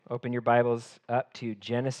Open your Bibles up to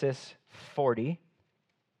Genesis 40.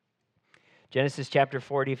 Genesis chapter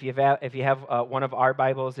 40. If you have one of our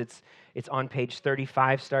Bibles, it's on page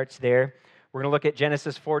 35, starts there. We're going to look at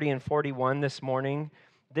Genesis 40 and 41 this morning.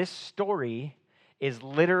 This story is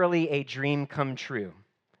literally a dream come true,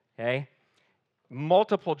 okay?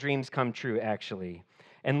 Multiple dreams come true, actually.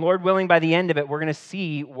 And Lord willing, by the end of it, we're going to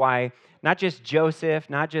see why not just Joseph,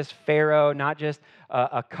 not just Pharaoh, not just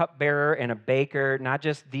a cupbearer and a baker, not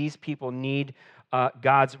just these people need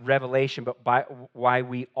God's revelation, but why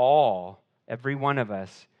we all, every one of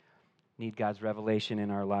us, need God's revelation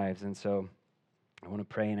in our lives. And so I want to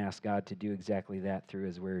pray and ask God to do exactly that through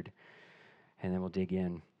His Word. And then we'll dig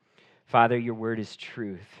in. Father, your Word is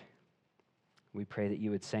truth. We pray that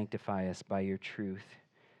you would sanctify us by your truth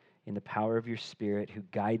in the power of your Spirit, who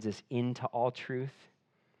guides us into all truth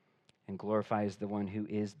and glorifies the one who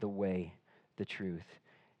is the way, the truth,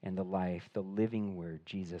 and the life, the living Word,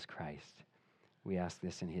 Jesus Christ. We ask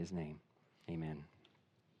this in His name. Amen.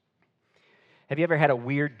 Have you ever had a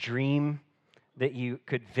weird dream that you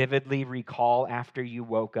could vividly recall after you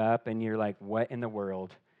woke up and you're like, what in the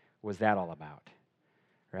world was that all about?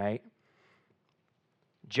 Right?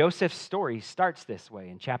 Joseph's story starts this way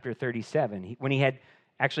in chapter 37, when he had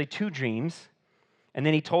actually two dreams, and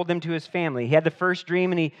then he told them to his family. He had the first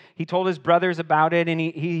dream, and he told his brothers about it, and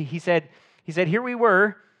he said, here we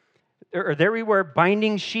were, or there we were,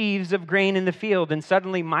 binding sheaves of grain in the field, and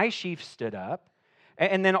suddenly my sheaf stood up,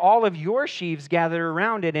 and then all of your sheaves gathered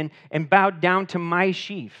around it and bowed down to my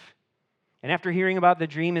sheaf. And after hearing about the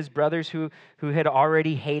dream, his brothers who had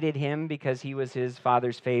already hated him because he was his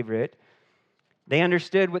father's favorite, they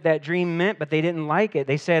understood what that dream meant, but they didn't like it.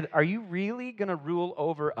 They said, are you really going to rule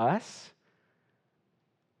over us?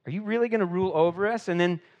 Are you really going to rule over us? And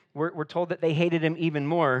then we're told that they hated him even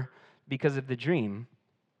more because of the dream.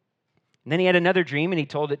 And then he had another dream, and he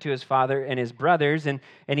told it to his father and his brothers. And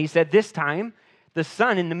he said, this time, the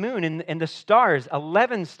sun and the moon and the stars,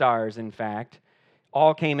 11 stars, in fact,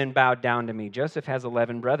 all came and bowed down to me. Joseph has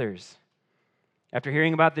 11 brothers. After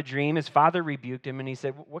hearing about the dream, his father rebuked him, and he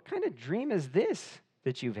said, what kind of dream is this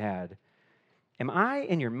that you've had? Am I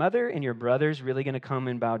and your mother and your brothers really going to come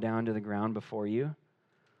and bow down to the ground before you?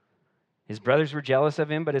 His brothers were jealous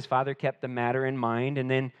of him, but his father kept the matter in mind, and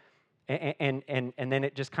then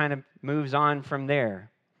it just kind of moves on from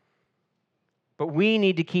there. But we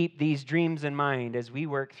need to keep these dreams in mind as we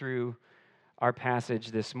work through our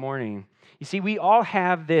passage this morning. You see, we all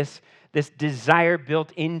have this desire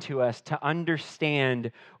built into us to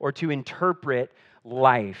understand or to interpret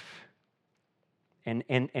life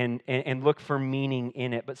and look for meaning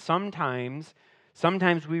in it. But sometimes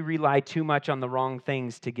we rely too much on the wrong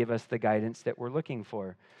things to give us the guidance that we're looking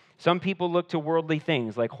for. Some people look to worldly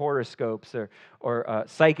things like horoscopes or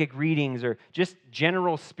psychic readings or just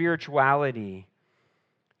general spirituality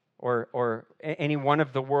or any one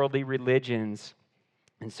of the worldly religions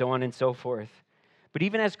and so on and so forth. But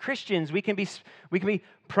even as Christians, we can be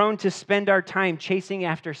prone to spend our time chasing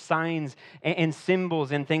after signs and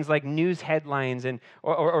symbols and things like news headlines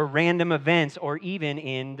or random events, or even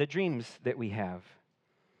in the dreams that we have.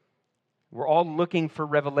 We're all looking for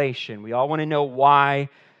revelation. We all want to know why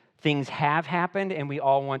things have happened, and we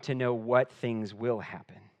all want to know what things will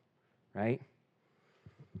happen, right?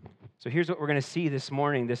 So here's what we're going to see this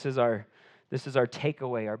morning. This is our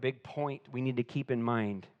takeaway, our big point we need to keep in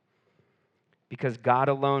mind. Because God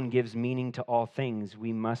alone gives meaning to all things,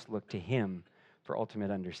 we must look to Him for ultimate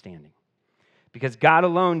understanding. Because God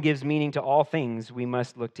alone gives meaning to all things, we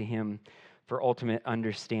must look to Him for ultimate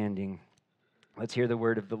understanding. Let's hear the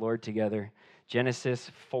word of the Lord together. Genesis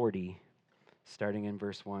 40, starting in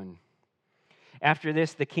verse 1. After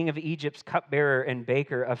this, the king of Egypt's cupbearer and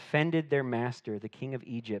baker offended their master, the king of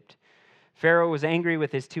Egypt. Pharaoh was angry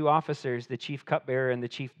with his two officers, the chief cupbearer and the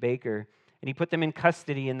chief baker, and he put them in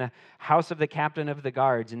custody in the house of the captain of the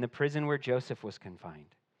guards, in the prison where Joseph was confined.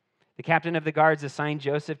 The captain of the guards assigned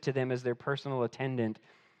Joseph to them as their personal attendant,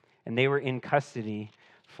 and they were in custody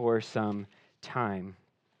for some time.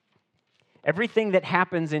 Everything that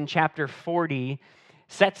happens in chapter 40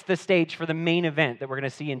 sets the stage for the main event that we're going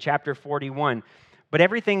to see in chapter 41. But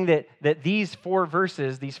everything that these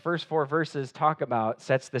first four verses talk about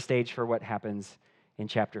sets the stage for what happens in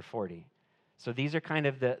chapter 40. So these are kind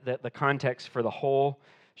of the context for the whole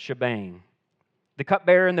shebang. The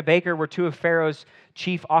cupbearer and the baker were two of Pharaoh's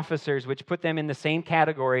chief officers, which put them in the same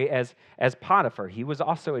category as Potiphar. He was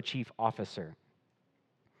also a chief officer.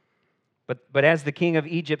 But as the king of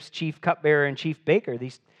Egypt's chief cupbearer and chief baker,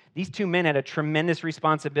 these two men had a tremendous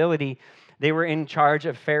responsibility, They were in charge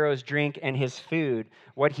of Pharaoh's drink and his food,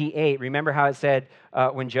 what he ate. Remember how it said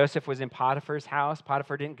when Joseph was in Potiphar's house,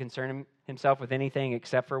 Potiphar didn't concern himself with anything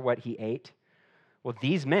except for what he ate? Well,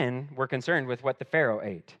 these men were concerned with what the Pharaoh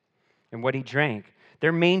ate and what he drank.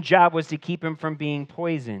 Their main job was to keep him from being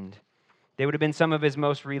poisoned. They would have been some of his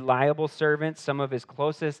most reliable servants, some of his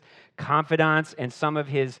closest confidants, and some of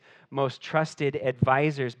his most trusted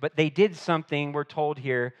advisors. But they did something, we're told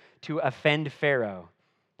here, to offend Pharaoh.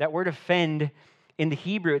 That word offend in the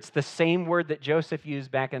Hebrew, it's the same word that Joseph used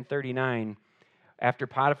back in 39 after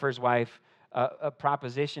Potiphar's wife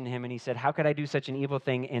propositioned him, and he said, how could I do such an evil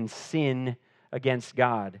thing and sin against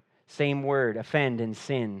God? Same word, offend and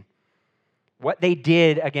sin. What they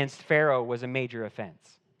did against Pharaoh was a major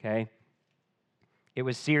offense, okay? It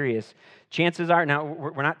was serious. Chances are, now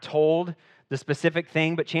we're not told the specific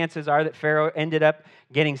thing, but chances are that Pharaoh ended up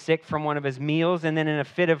getting sick from one of his meals, and then in a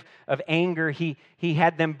fit of anger, he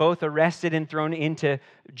had them both arrested and thrown into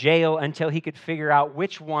jail until he could figure out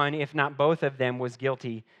which one, if not both of them, was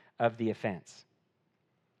guilty of the offense.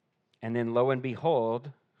 And then lo and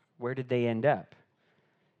behold, where did they end up?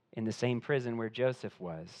 In the same prison where Joseph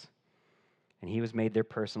was. And he was made their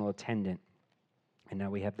personal attendant. And now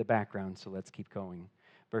we have the background, so let's keep going.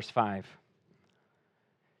 Verse 5.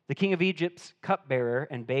 The king of Egypt's cupbearer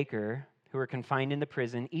and baker, who were confined in the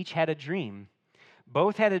prison, each had a dream.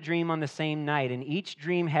 Both had a dream on the same night, and each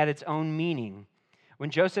dream had its own meaning.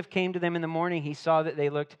 When Joseph came to them in the morning, he saw that they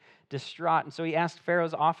looked distraught. And so he asked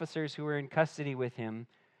Pharaoh's officers who were in custody with him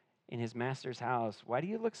in his master's house, why do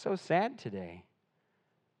you look so sad today?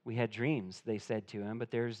 We had dreams, they said to him, but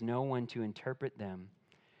there's no one to interpret them.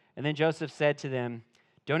 And then Joseph said to them,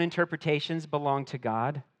 don't interpretations belong to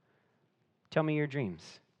God? Tell me your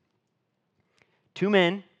dreams. 2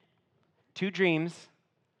 men, 2 dreams,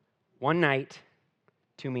 1 night,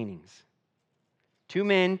 2 meanings. 2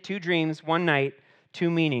 men, 2 dreams, 1 night, 2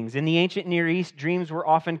 meanings. In the ancient Near East, dreams were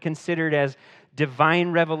often considered as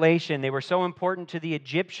divine revelation. They were so important to the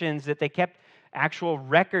Egyptians that they kept actual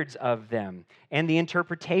records of them and the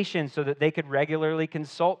interpretation so that they could regularly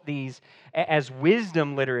consult these as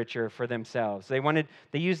wisdom literature for themselves. They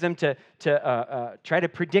used them to try to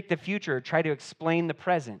predict the future, try to explain the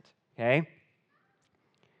present, okay?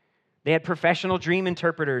 They had professional dream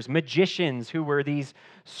interpreters, magicians who were these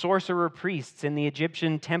sorcerer priests in the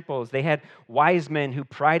Egyptian temples. They had wise men who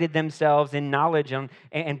prided themselves in knowledge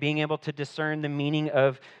and being able to discern the meaning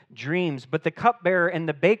of dreams. But the cupbearer and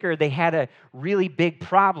the baker, they had a really big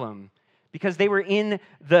problem because they were in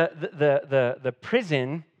the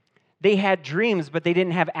prison. They had dreams, but they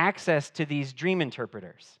didn't have access to these dream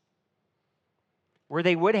interpreters, where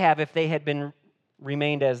they would have if they had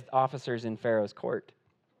remained as officers in Pharaoh's court.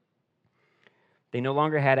 They no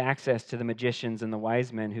longer had access to the magicians and the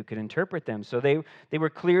wise men who could interpret them. So they were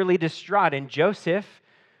clearly distraught. And Joseph,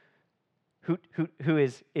 who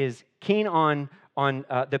is keen on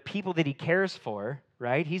the people that he cares for,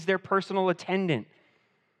 right? He's their personal attendant.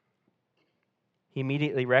 He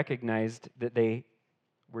immediately recognized that they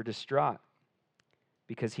were distraught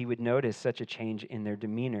because he would notice such a change in their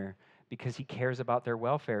demeanor, because he cares about their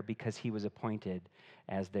welfare, because he was appointed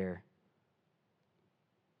as their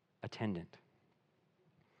attendant.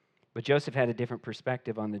 But Joseph had a different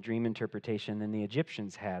perspective on the dream interpretation than the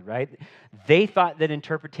Egyptians had, right? They thought that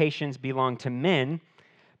interpretations belonged to men,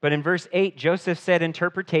 but in verse 8, Joseph said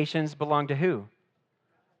interpretations belong to who?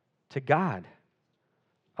 To God.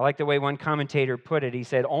 I like the way one commentator put it. He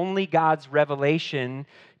said, only God's revelation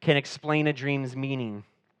can explain a dream's meaning.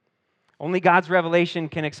 Only God's revelation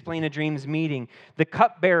can explain a dream's meaning. The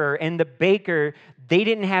cupbearer and the baker, they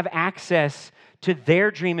didn't have access to their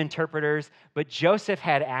dream interpreters, but Joseph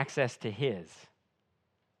had access to his.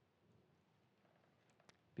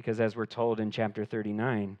 Because as we're told in chapter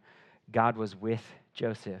 39, God was with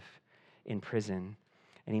Joseph in prison,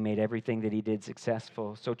 and he made everything that he did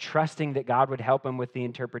successful. So trusting that God would help him with the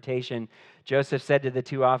interpretation, Joseph said to the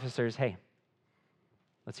 2 officers, hey,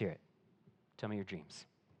 let's hear it. Tell me your dreams.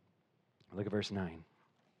 Look at verse 9.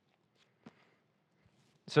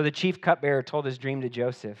 So the chief cupbearer told his dream to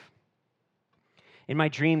Joseph. In my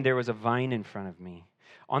dream, there was a vine in front of me.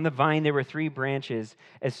 On the vine, there were 3 branches.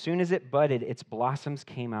 As soon as it budded, its blossoms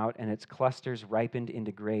came out, and its clusters ripened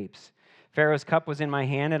into grapes. Pharaoh's cup was in my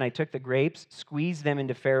hand, and I took the grapes, squeezed them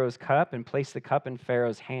into Pharaoh's cup, and placed the cup in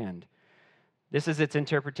Pharaoh's hand. This is its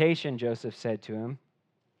interpretation, Joseph said to him.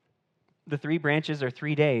 The 3 branches are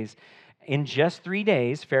 3 days. In just 3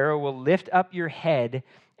 days, Pharaoh will lift up your head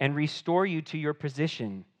and restore you to your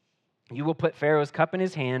position. You will put Pharaoh's cup in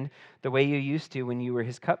his hand the way you used to when you were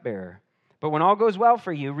his cupbearer. But when all goes well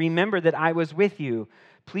for you, remember that I was with you.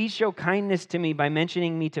 Please show kindness to me by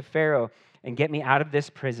mentioning me to Pharaoh. and get me out of this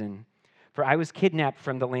prison. For I was kidnapped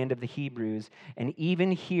from the land of the Hebrews, and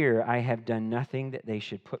even here I have done nothing that they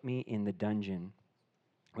should put me in the dungeon."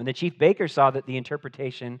 When the chief baker saw that the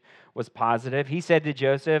interpretation was positive, he said to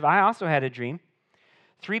Joseph, "I also had a dream.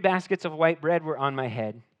 3 baskets of white bread were on my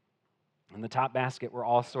head. In the top basket were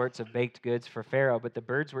all sorts of baked goods for Pharaoh, but the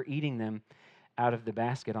birds were eating them out of the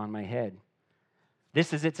basket on my head."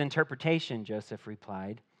 "This is its interpretation," Joseph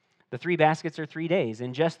replied. "The 3 baskets are 3 days.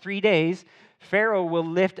 In just 3 days, Pharaoh will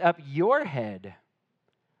lift up your head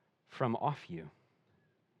from off you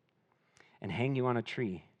and hang you on a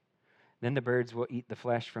tree. Then the birds will eat the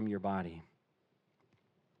flesh from your body."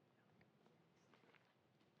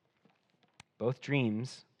 Both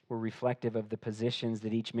dreams were reflective of the positions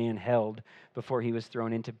that each man held before he was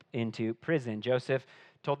thrown into prison. Joseph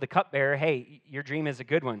told the cupbearer, "Hey, your dream is a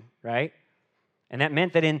good one, right?" And that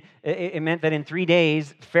meant that in 3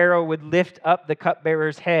 days, Pharaoh would lift up the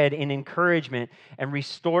cupbearer's head in encouragement and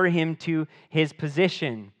restore him to his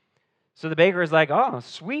position. So the baker is like, "Oh,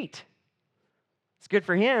 sweet. It's good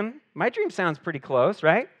for him. My dream sounds pretty close,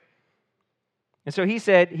 right?" And so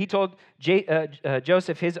he told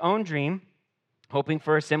Joseph his own dream, hoping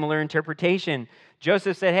for a similar interpretation.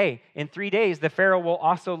 Joseph said, "Hey, in 3 days, the Pharaoh will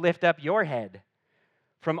also lift up your head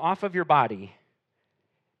from off of your body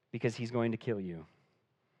because he's going to kill you.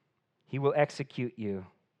 He will execute you,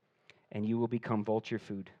 and you will become vulture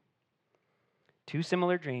food." 2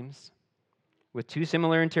 similar dreams with 2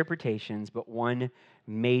 similar interpretations, but one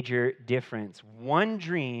major difference. One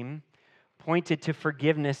dream pointed to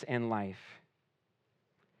forgiveness and life.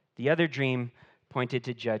 The other dream pointed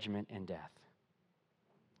to judgment and death.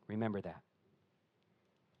 Remember that.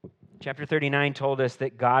 Chapter 39 told us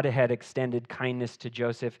that God had extended kindness to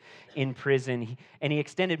Joseph in prison, and he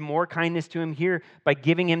extended more kindness to him here by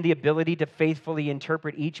giving him the ability to faithfully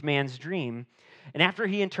interpret each man's dream. And after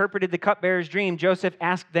he interpreted the cupbearer's dream, Joseph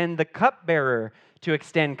asked then the cupbearer to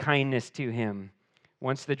extend kindness to him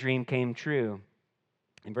once the dream came true.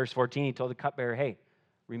 In verse 14, he told the cupbearer, "Hey,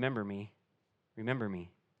 remember me.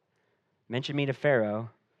 Mention me to Pharaoh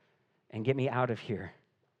and get me out of here."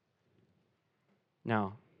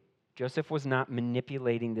 Now, Joseph was not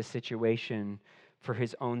manipulating the situation for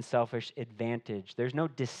his own selfish advantage. There's no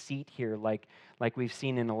deceit here like we've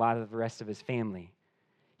seen in a lot of the rest of his family.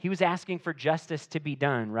 He was asking for justice to be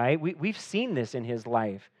done, right? We've seen this in his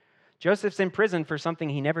life. Joseph's in prison for something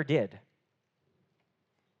he never did.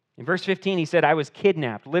 In verse 15, he said, "I was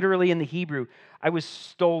kidnapped." Literally in the Hebrew, I was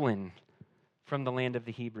stolen from the land of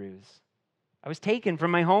the Hebrews. I was taken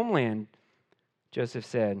from my homeland, Joseph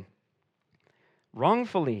said,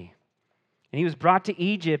 wrongfully. And he was brought to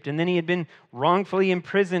Egypt, and then he had been wrongfully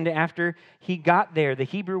imprisoned after he got there. The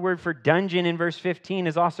Hebrew word for dungeon in verse 15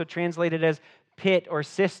 is also translated as pit or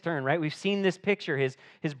cistern, right? We've seen this picture.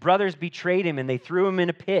 His brothers betrayed him, and they threw him in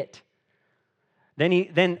a pit.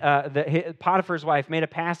 Then Potiphar's wife made a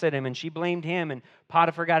pass at him, and she blamed him, and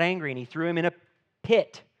Potiphar got angry, and he threw him in a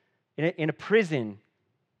pit, in a prison.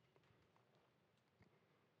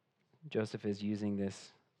 Joseph is using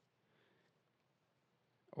this,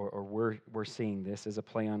 or we're seeing this as a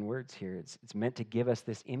play on words here. It's meant to give us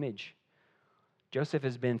this image. Joseph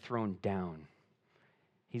has been thrown down.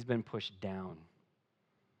 He's been pushed down.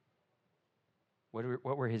 What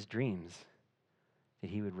were his dreams? That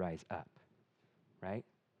he would rise up, right?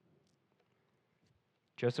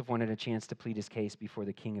 Joseph wanted a chance to plead his case before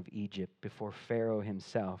the king of Egypt, before Pharaoh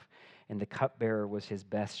himself, and the cupbearer was his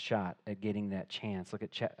best shot at getting that chance. Look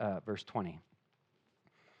at verse 20.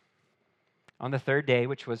 On the 3rd day,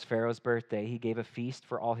 which was Pharaoh's birthday, he gave a feast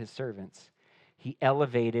for all his servants. He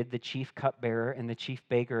elevated the chief cupbearer and the chief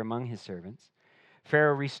baker among his servants.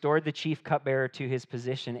 Pharaoh restored the chief cupbearer to his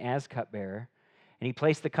position as cupbearer, and he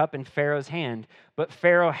placed the cup in Pharaoh's hand. But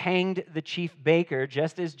Pharaoh hanged the chief baker,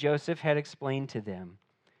 just as Joseph had explained to them.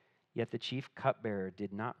 Yet the chief cupbearer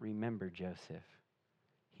did not remember Joseph.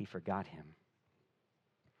 He forgot him.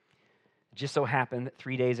 It just so happened that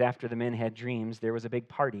 3 days after the men had dreams, there was a big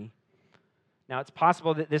party. Now, it's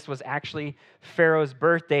possible that this was actually Pharaoh's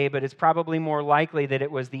birthday, but it's probably more likely that it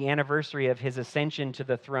was the anniversary of his ascension to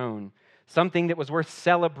the throne, something that was worth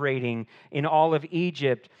celebrating in all of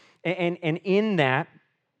Egypt. And in that,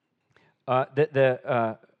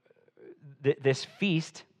 this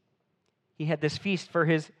feast, he had this feast for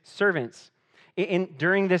his servants.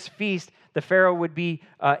 During this feast, the Pharaoh would be,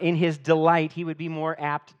 in his delight, he would be more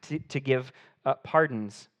apt to give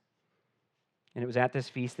pardons. And it was at this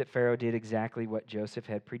feast that Pharaoh did exactly what Joseph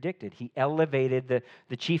had predicted. He elevated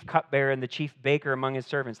the chief cupbearer and the chief baker among his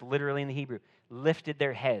servants, literally in the Hebrew, lifted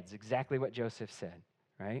their heads, exactly what Joseph said,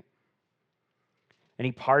 right? And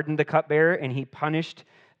he pardoned the cupbearer, and he punished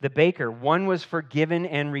the baker. One was forgiven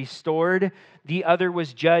and restored. The other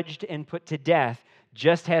was judged and put to death,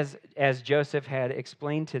 just as Joseph had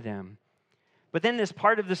explained to them. But then this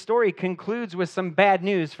part of the story concludes with some bad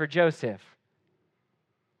news for Joseph.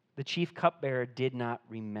 The chief cupbearer did not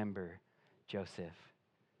remember Joseph.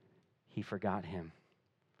 He forgot him.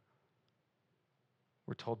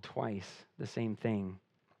 We're told twice the same thing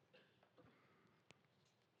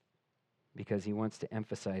because he wants to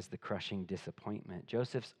emphasize the crushing disappointment.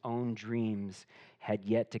 Joseph's own dreams had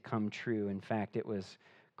yet to come true. In fact, it was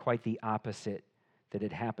quite the opposite that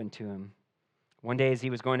had happened to him. One day as he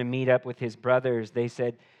was going to meet up with his brothers, they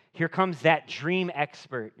said, "Here comes that dream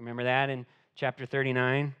expert." Remember that in chapter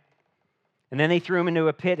 39? And then they threw him into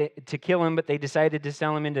a pit to kill him, but they decided to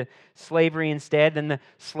sell him into slavery instead. Then the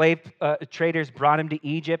slave traders brought him to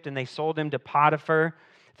Egypt, and they sold him to Potiphar.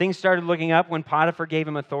 Things started looking up when Potiphar gave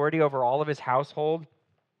him authority over all of his household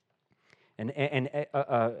and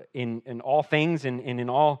in all things and in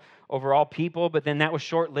all over all people. But then that was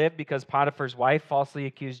short-lived because Potiphar's wife falsely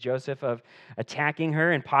accused Joseph of attacking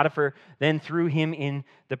her, and Potiphar then threw him in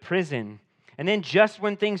the prison. And then just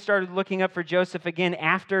when things started looking up for Joseph again,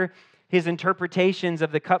 after his interpretations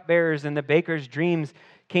of the cupbearers and the baker's dreams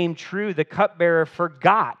came true, the cupbearer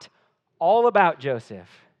forgot all about Joseph.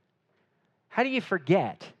 How do you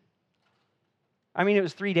forget? I mean, it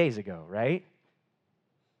was 3 days ago, right?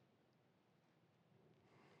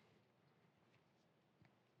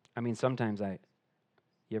 I mean, sometimes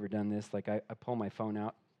you ever done this? Like I pull my phone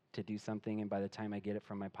out to do something, and by the time I get it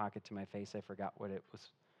from my pocket to my face, I forgot what I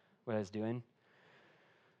was doing.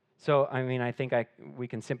 So, I mean, I think we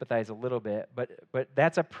can sympathize a little bit, but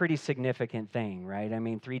that's a pretty significant thing, right? I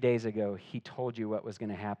mean, 3 days ago, he told you what was going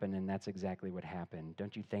to happen, and that's exactly what happened.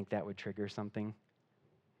 Don't you think that would trigger something?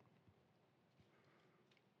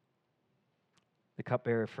 The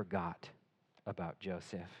cupbearer forgot about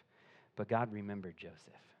Joseph, but God remembered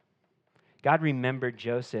Joseph. God remembered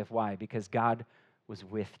Joseph. Why? Because God was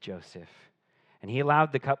with Joseph. And he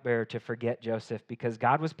allowed the cupbearer to forget Joseph because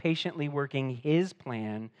God was patiently working his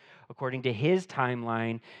plan according to his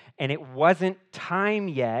timeline, and it wasn't time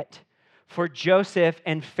yet for Joseph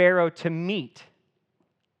and Pharaoh to meet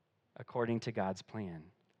according to God's plan.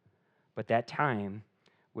 But that time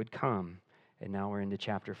would come, and now we're into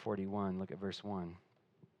chapter 41. Look at verse 1.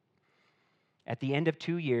 At the end of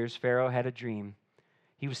 2 years, Pharaoh had a dream.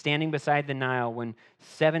 He was standing beside the Nile when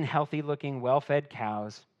 7 healthy-looking, well-fed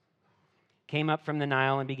cows came up from the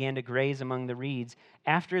Nile and began to graze among the reeds.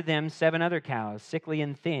 After them, 7 other cows, sickly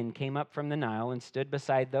and thin, came up from the Nile and stood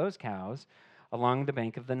beside those cows along the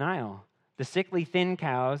bank of the Nile. The sickly, thin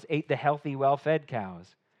cows ate the healthy, well-fed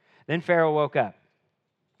cows. Then Pharaoh woke up.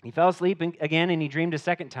 He fell asleep again, and he dreamed a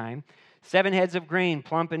second time. 7 heads of grain,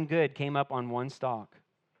 plump and good, came up on one stalk.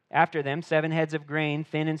 After them, 7 heads of grain,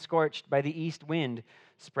 thin and scorched by the east wind,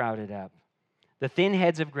 sprouted up. The thin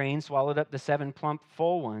heads of grain swallowed up the 7 plump,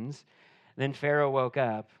 full ones. Then Pharaoh woke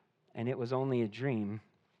up, and it was only a dream.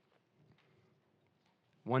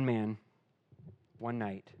 1 man, 1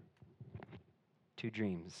 night, 2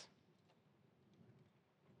 dreams.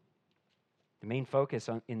 The main focus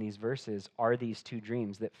in these verses are these 2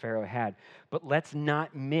 dreams that Pharaoh had. But let's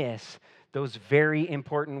not miss those very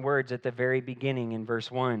important words at the very beginning in verse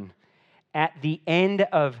 1. At the end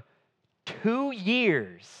of 2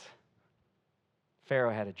 years,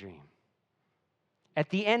 Pharaoh had a dream. At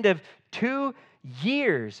the end of 2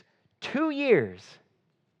 years,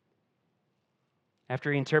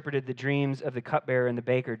 after he interpreted the dreams of the cupbearer and the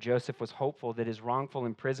baker, Joseph was hopeful that his wrongful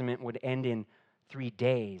imprisonment would end in 3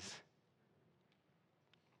 days.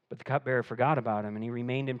 But the cupbearer forgot about him, and he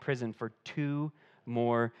remained in prison for 2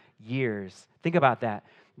 more years. Think about that.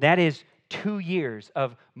 That is 2 years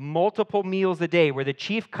of multiple meals a day where the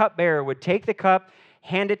chief cupbearer would take the cup,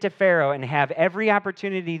 hand it to Pharaoh, and have every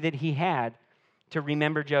opportunity that he had to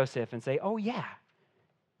remember Joseph and say, "Oh yeah,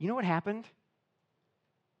 you know what happened?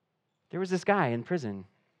 There was this guy in prison,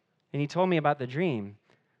 and he told me about the dream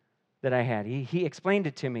that I had. He explained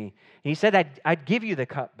it to me. And he said I'd give you the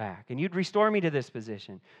cup back, and you'd restore me to this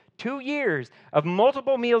position." 2 years of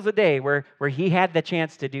multiple meals a day where he had the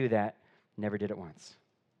chance to do that. Never did it once.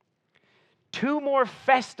 2 more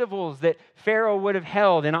festivals that Pharaoh would have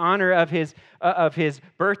held in honor of his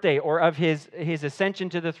birthday or of his ascension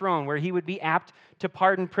to the throne, where he would be apt to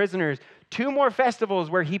pardon prisoners. 2 more festivals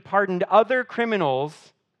where he pardoned other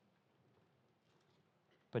criminals,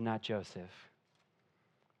 but not Joseph.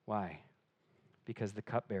 Why? Because the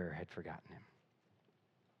cupbearer had forgotten him.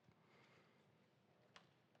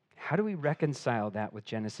 How do we reconcile that with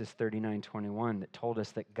Genesis 39:21 that told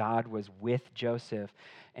us that God was with Joseph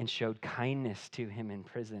and showed kindness to him in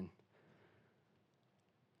prison?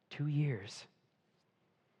 2 years.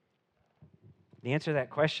 The answer to that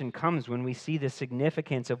question comes when we see the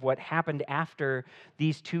significance of what happened after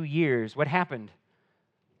these 2 years. What happened?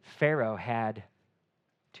 Pharaoh had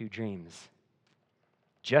 2 dreams.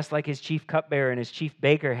 Just like his chief cupbearer and his chief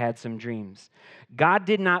baker had some dreams. God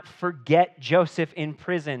did not forget Joseph in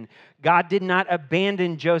prison. God did not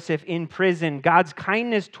abandon Joseph in prison. God's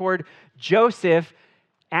kindness toward Joseph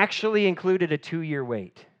actually included a 2-year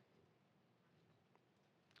wait.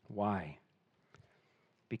 Why?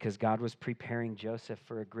 Because God was preparing Joseph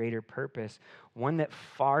for a greater purpose, one that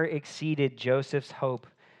far exceeded Joseph's hope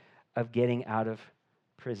of getting out of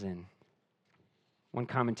prison. One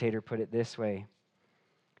commentator put it this way.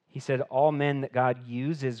 He said, all men that God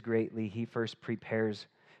uses greatly, he first prepares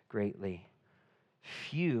greatly.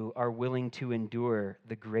 Few are willing to endure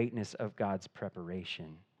the greatness of God's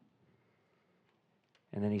preparation.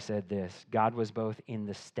 And then he said this, God was both in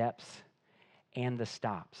the steps and the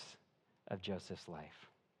stops of Joseph's life.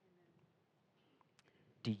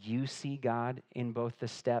 Do you see God in both the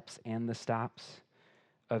steps and the stops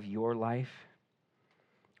of your life?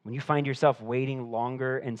 When you find yourself waiting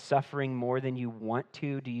longer and suffering more than you want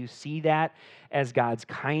to, do you see that as God's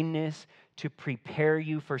kindness to prepare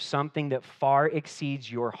you for something that far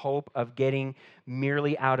exceeds your hope of getting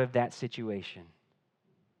merely out of that situation?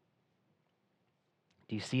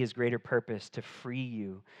 Do you see his greater purpose to free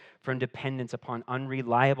you from dependence upon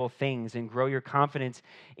unreliable things and grow your confidence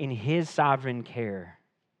in his sovereign care?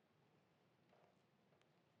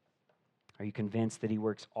 Are you convinced that he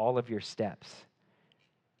works all of your steps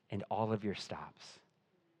and all of your stops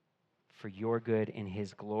for your good and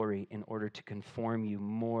his glory in order to conform you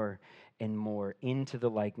more and more into the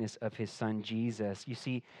likeness of his son Jesus? You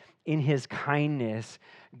see, in his kindness,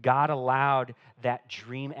 God allowed that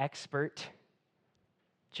dream expert,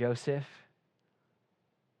 Joseph,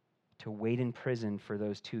 to wait in prison for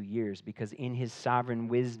those 2 years because in his sovereign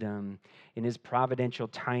wisdom, in his providential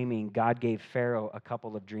timing, God gave Pharaoh a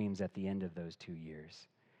couple of dreams at the end of those 2 years,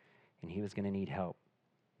 and he was going to need help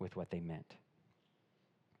with what they meant.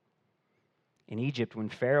 In Egypt, when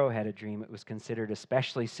Pharaoh had a dream, it was considered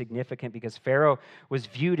especially significant because Pharaoh was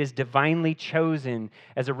viewed as divinely chosen,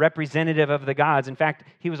 as a representative of the gods. In fact,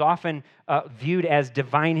 he was often viewed as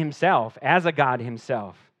divine himself, as a god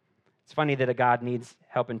himself. It's funny that a god needs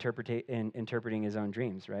help interpreting his own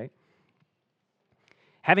dreams, right?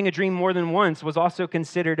 Having a dream more than once was also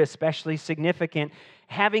considered especially significant.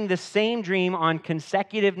 Having the same dream on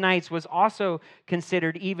consecutive nights was also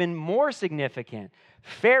considered even more significant.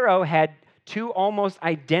 Pharaoh had 2 almost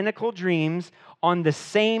identical dreams on the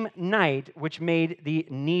same night, which made the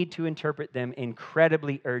need to interpret them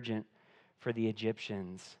incredibly urgent for the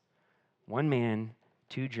Egyptians. 1 man,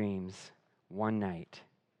 2 dreams, 1 night.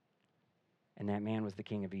 And that man was the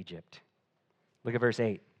king of Egypt. Look at verse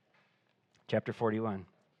 8, chapter 41.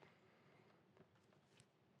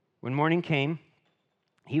 When morning came,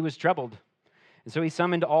 he was troubled. And so he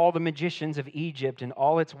summoned all the magicians of Egypt and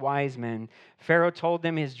all its wise men. Pharaoh told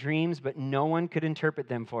them his dreams, but no one could interpret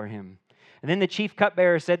them for him. And then the chief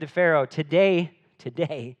cupbearer said to Pharaoh, Today,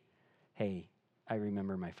 hey, I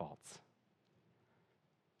remember my faults.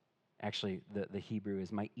 Actually, the Hebrew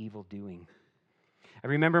is my evil doing. I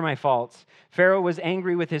remember my faults. Pharaoh was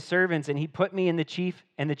angry with his servants, and he put me and the chief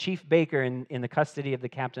baker in the custody of the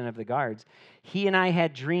captain of the guards. He and I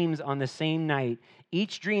had dreams on the same night.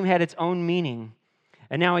 Each dream had its own meaning.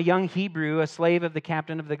 And now a young Hebrew, a slave of the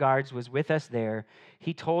captain of the guards, was with us there.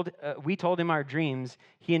 We told him our dreams.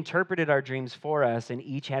 He interpreted our dreams for us, and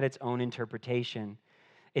each had its own interpretation.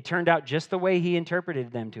 It turned out just the way he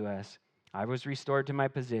interpreted them to us. I was restored to my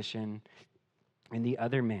position, and the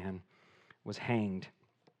other man was hanged.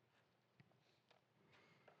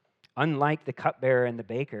 Unlike the cupbearer and the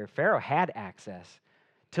baker, Pharaoh had access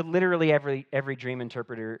to literally every dream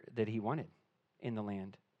interpreter that he wanted in the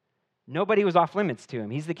land. Nobody was off limits to him.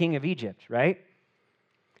 He's the king of Egypt, right?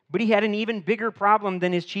 But he had an even bigger problem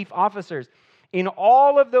than his chief officers. In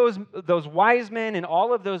all of those wise men and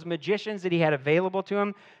all of those magicians that he had available to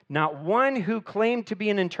him, not one who claimed to be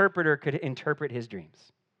an interpreter could interpret his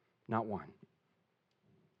dreams. Not one.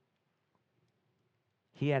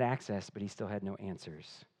 He had access, but he still had no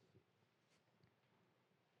answers.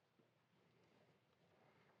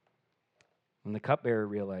 When the cupbearer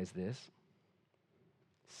realized this,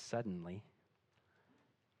 suddenly,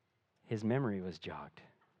 his memory was jogged,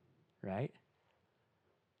 right?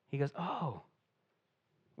 He goes, oh,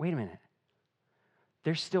 wait a minute.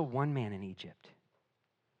 There's still 1 man in Egypt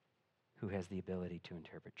who has the ability to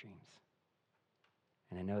interpret dreams.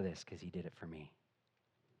 And I know this because he did it for me.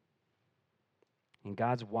 In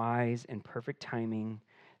God's wise and perfect timing,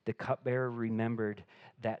 The cupbearer remembered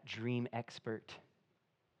that dream expert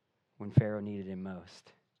when Pharaoh needed him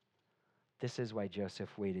most. This is why Joseph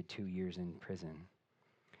waited 2 years in prison.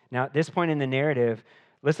 Now, at this point in the narrative,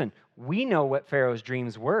 listen, we know what Pharaoh's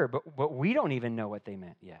dreams were, but we don't even know what they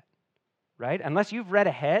meant yet, right? Unless you've read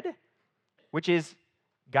ahead, which is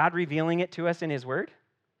God revealing it to us in His Word,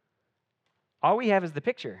 all we have is the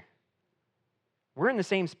picture. We're in the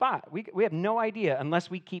same spot. We have no idea unless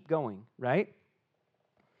we keep going, right?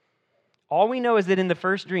 All we know is that in the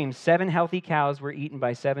first dream, 7 healthy cows were eaten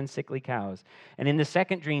by 7 sickly cows. And in the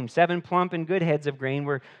second dream, 7 plump and good heads of grain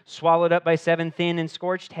were swallowed up by 7 thin and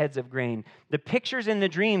scorched heads of grain. The pictures in the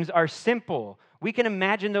dreams are simple. We can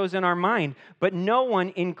imagine those in our mind, but no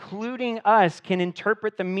one, including us, can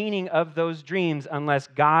interpret the meaning of those dreams unless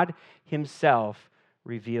God Himself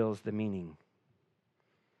reveals the meaning.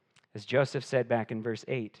 As Joseph said back in verse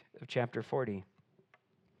 8 of chapter 40,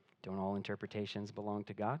 don't all interpretations belong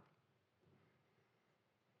to God?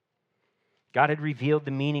 God had revealed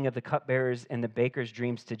the meaning of the cupbearer's and the baker's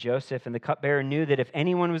dreams to Joseph, and the cupbearer knew that if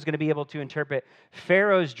anyone was going to be able to interpret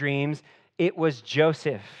Pharaoh's dreams, it was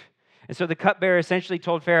Joseph. And so the cupbearer essentially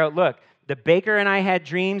told Pharaoh, look, the baker and I had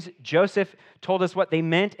dreams. Joseph told us what they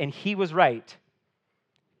meant, and he was right.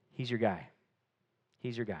 He's your guy.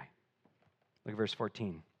 He's your guy. Look at verse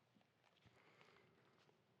 14.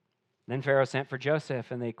 Then Pharaoh sent for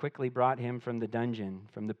Joseph, and they quickly brought him from the dungeon,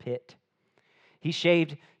 from the pit. He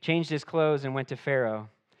shaved, changed his clothes, and went to Pharaoh.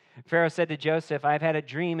 Pharaoh said to Joseph, I've had a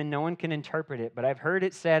dream, and no one can interpret it, but I've heard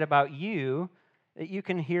it said about you that you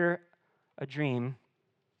can hear a dream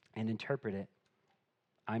and interpret it.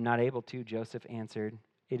 I'm not able to, Joseph answered.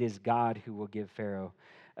 It is God who will give Pharaoh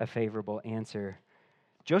a favorable answer.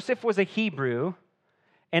 Joseph was a Hebrew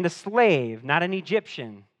and a slave, not an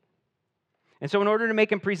Egyptian. And so in order to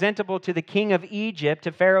make him presentable to the king of Egypt,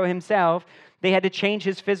 to Pharaoh himself, they had to change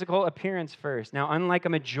his physical appearance first. Now, unlike a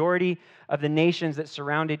majority of the nations that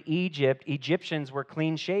surrounded Egypt, Egyptians were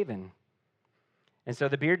clean-shaven. And so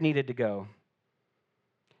the beard needed to go.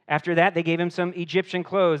 After that, they gave him some Egyptian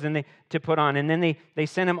clothes to put on, and then they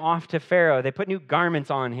sent him off to Pharaoh. They put new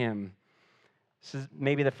garments on him. This is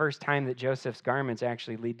maybe the first time that Joseph's garments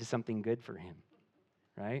actually lead to something good for him,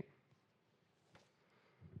 right?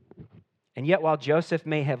 And yet, while Joseph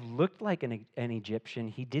may have looked like an Egyptian,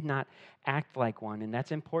 he did not act like one, and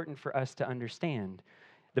that's important for us to understand.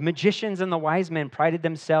 The magicians and the wise men prided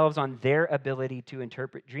themselves on their ability to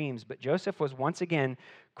interpret dreams, but Joseph was once again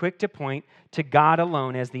quick to point to God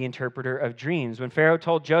alone as the interpreter of dreams. When Pharaoh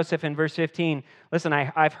told Joseph in verse 15, listen,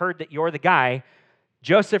 I've heard that you're the guy,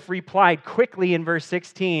 Joseph replied quickly in verse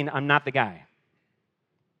 16, I'm not the guy.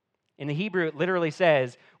 In the Hebrew, it literally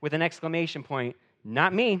says, with an exclamation point,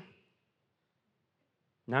 not me.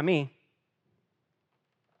 Not me.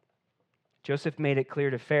 Joseph made it clear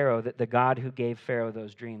to Pharaoh that the God who gave Pharaoh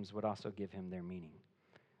those dreams would also give him their meaning.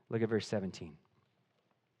 Look at verse 17.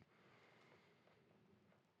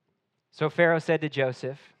 So Pharaoh said to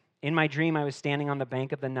Joseph, in my dream I was standing on the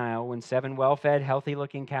bank of the Nile when 7 well-fed,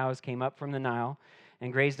 healthy-looking cows came up from the Nile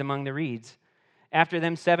and grazed among the reeds. After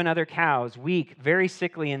them 7 other cows, weak, very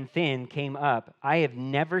sickly and thin, came up. I have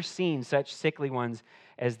never seen such sickly ones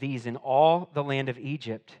as these in all the land of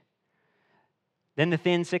Egypt. Then the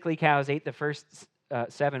thin, sickly cows ate the first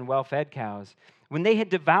 7 well-fed cows. When they had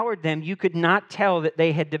devoured them, you could not tell that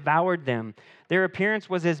they had devoured them. Their appearance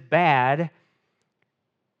was as bad.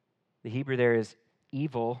 The Hebrew there is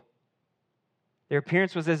evil. Their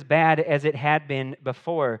appearance was as bad as it had been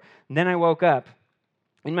before. And then I woke up.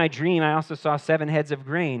 In my dream, I also saw 7 heads of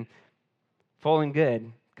grain, full and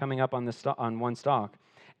good, coming up on one stalk.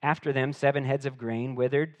 After them, 7 heads of grain,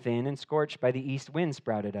 withered, thin, and scorched by the east wind,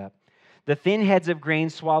 sprouted up. The thin heads of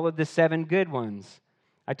grain swallowed the 7 good ones.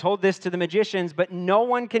 I told this to the magicians, but no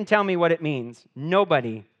one can tell me what it means.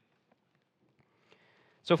 Nobody.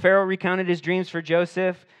 So Pharaoh recounted his dreams for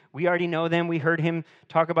Joseph. We already know them. We heard him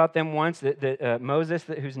talk about them once. Moses,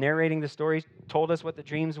 who's narrating the story, told us what the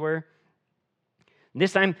dreams were.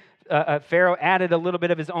 This time, Pharaoh added a little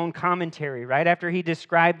bit of his own commentary. Right after he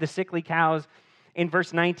described the sickly cows, in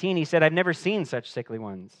verse 19, he said, I've never seen such sickly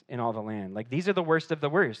ones in all the land. Like, these are the worst of the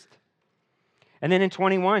worst. And then in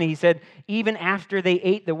 21, he said, even after they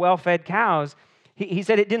ate the well-fed cows, he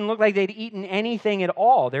said it didn't look like they'd eaten anything at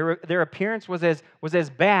all. Their appearance was as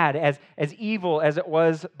bad, as evil as it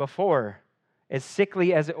was before, as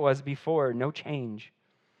sickly as it was before, no change.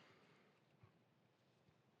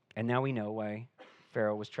 And now we know why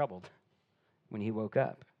Pharaoh was troubled when he woke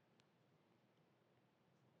up.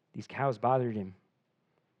 These cows bothered him.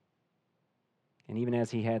 And even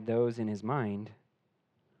as he had those in his mind,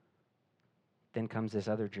 then comes this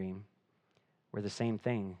other dream. where the same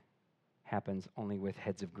thing happens only with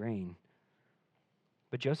heads of grain.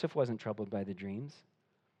 But Joseph wasn't troubled by the dreams.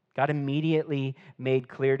 God immediately made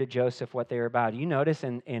clear to Joseph what they were about. You notice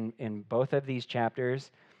in both of these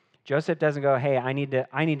chapters, Joseph doesn't go, hey, I need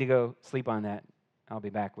to go sleep on that. I'll be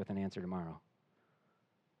back with an answer tomorrow.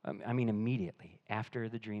 Immediately after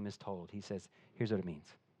the dream is told, he says, here's what it means.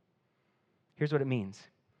 Here's what it means.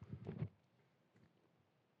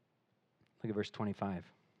 Look at verse 25.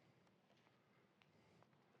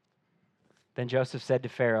 Then Joseph said to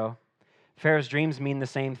Pharaoh, Pharaoh's dreams mean the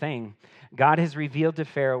same thing. God has revealed to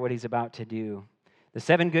Pharaoh what he's about to do. The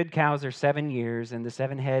 7 good cows are 7 years, and the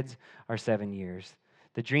 7 heads are 7 years.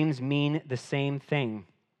 The dreams mean the same thing.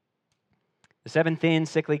 The 7 thin,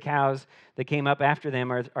 sickly cows that came up after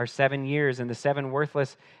them are 7 years, and the 7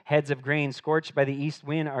 worthless heads of grain scorched by the east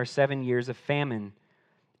wind are 7 years of famine.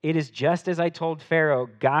 It is just as I told Pharaoh.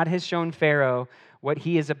 God has shown Pharaoh what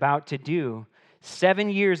he is about to do. 7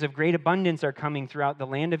 years of great abundance are coming throughout the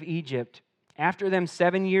land of Egypt. After them,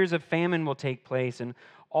 7 years of famine will take place, and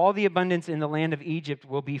all the abundance in the land of Egypt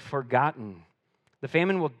will be forgotten. The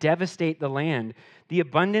famine will devastate the land. The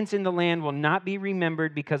abundance in the land will not be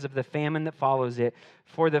remembered because of the famine that follows it,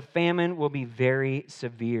 for the famine will be very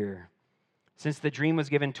severe. Since the dream was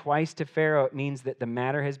given twice to Pharaoh, it means that the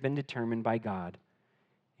matter has been determined by God,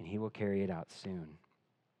 and he will carry it out soon.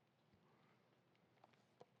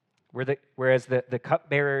 Whereas the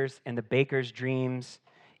cupbearers and the baker's dreams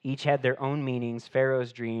each had their own meanings,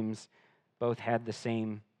 Pharaoh's dreams both had the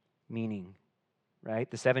same meaning, right?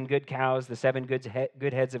 The 7 good cows, the 7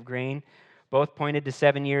 good heads of grain, both pointed to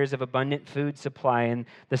 7 years of abundant food supply. And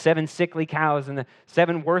the 7 sickly cows and the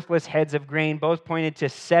 7 worthless heads of grain both pointed to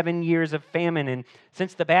 7 years of famine. And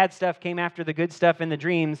since the bad stuff came after the good stuff in the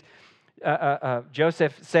dreams,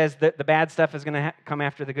 Joseph says that the bad stuff is going to come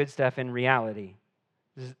after the good stuff in reality.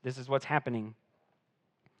 This is what's happening.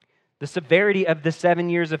 The severity of the 7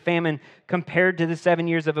 years of famine compared to the 7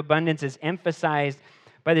 years of abundance is emphasized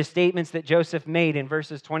by the statements that Joseph made in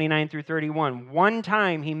verses 29 through 31. One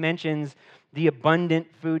time he mentions the abundant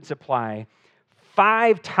food supply.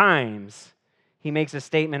 5 times he makes a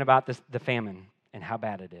statement about the famine and how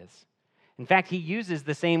bad it is. In fact, he uses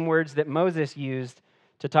the same words that Moses used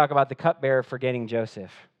to talk about the cupbearer forgetting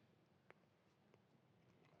Joseph.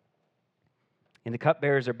 In the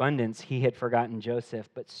cupbearer's abundance, he had forgotten Joseph,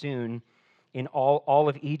 but soon in all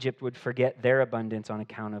of Egypt would forget their abundance on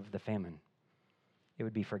account of the famine. It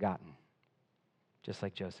would be forgotten, just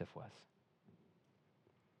like Joseph was.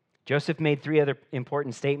 Joseph made 3 other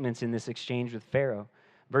important statements in this exchange with Pharaoh.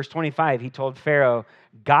 Verse 25, he told Pharaoh,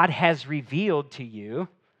 God has revealed to you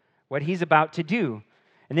what he's about to do.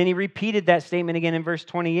 And then he repeated that statement again in verse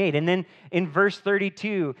 28. And then in verse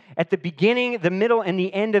 32, at the beginning, the middle, and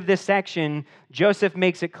the end of this section, Joseph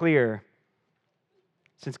makes it clear.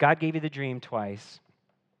 Since God gave you the dream twice,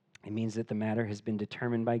 it means that the matter has been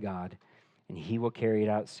determined by God, and he will carry it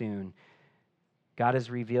out soon. God has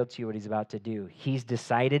revealed to you what he's about to do. He's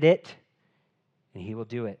decided it, and he will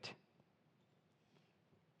do it.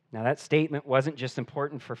 Now, that statement wasn't just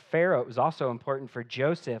important for Pharaoh. It was also important for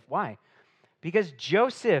Joseph. Why? Because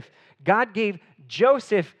God gave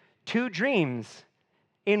Joseph 2 dreams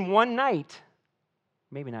in one night.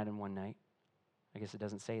 Maybe not in one night. I guess it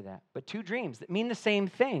doesn't say that. But 2 dreams that mean the same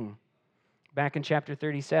thing. Back in chapter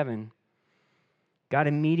 37, God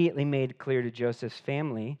immediately made clear to Joseph's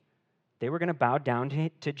family they were going to bow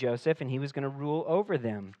down to Joseph and he was going to rule over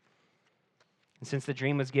them. And since the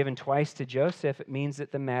dream was given twice to Joseph, it means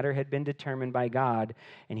that the matter had been determined by God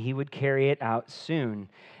and he would carry it out soon.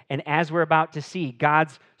 And as we're about to see,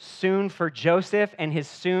 God's soon for Joseph and his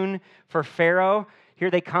soon for Pharaoh, here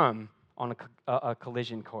they come on a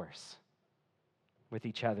collision course with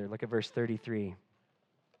each other. Look at verse 33.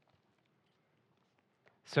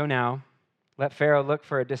 So now, let Pharaoh look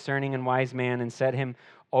for a discerning and wise man and set him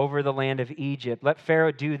over the land of Egypt. Let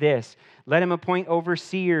Pharaoh do this. Let him appoint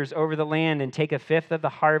overseers over the land and take 1/5 of the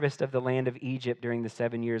harvest of the land of Egypt during the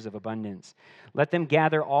 7 years of abundance. Let them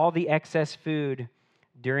gather all the excess food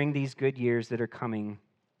during these good years that are coming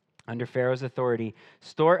under Pharaoh's authority.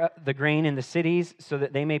 Store the grain in the cities so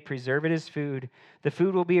that they may preserve it as food. The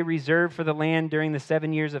food will be a reserve for the land during the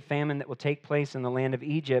 7 years of famine that will take place in the land of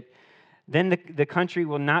Egypt. Then the country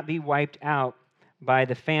will not be wiped out by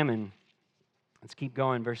the famine. Let's keep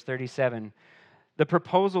going, verse 37. The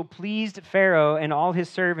proposal pleased Pharaoh and all his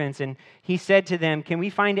servants, and he said to them, can we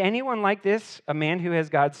find anyone like this, a man who has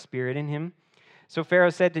God's Spirit in him? So Pharaoh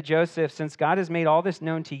said to Joseph, since God has made all this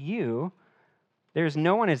known to you, there is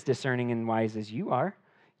no one as discerning and wise as you are.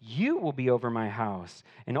 You will be over my house,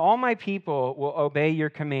 and all my people will obey your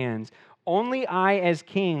commands. Only I as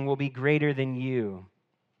king will be greater than you.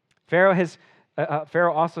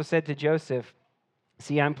 Pharaoh also said to Joseph,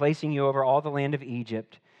 see, I'm placing you over all the land of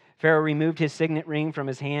Egypt. Pharaoh removed his signet ring from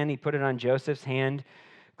his hand. He put it on Joseph's hand,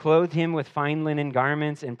 clothed him with fine linen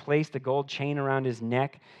garments, and placed a gold chain around his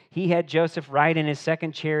neck. He had Joseph ride in his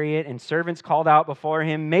second chariot, and servants called out before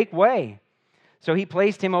him, make way. So he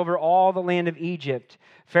placed him over all the land of Egypt.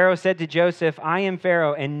 Pharaoh said to Joseph, I am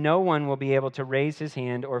Pharaoh, and no one will be able to raise his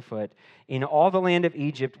hand or foot in all the land of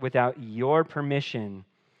Egypt without your permission.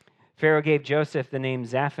 Pharaoh gave Joseph the name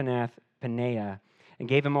Zaphanath-Paneah and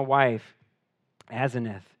gave him a wife,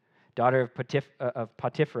 Asenath, daughter of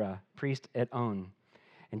Potiphera, priest at On.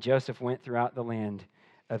 And Joseph went throughout the land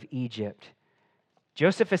of Egypt.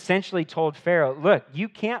 Joseph essentially told Pharaoh, look, you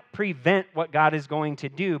can't prevent what God is going to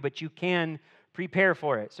do, but you can prepare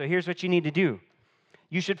for it. So here's what you need to do.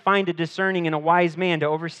 You should find a discerning and a wise man to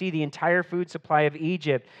oversee the entire food supply of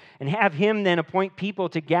Egypt, and have him then appoint people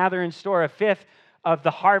to gather and store a fifth of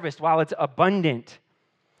the harvest while it's abundant,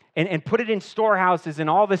 and put it in storehouses in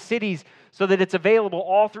all the cities so that it's available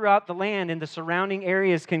all throughout the land and the surrounding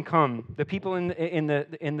areas can come. The people in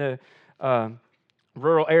the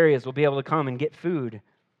rural areas will be able to come and get food.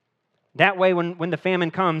 That way, when the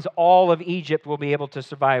famine comes, all of Egypt will be able to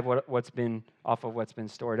survive what's been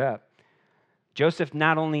stored up. Joseph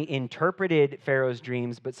not only interpreted Pharaoh's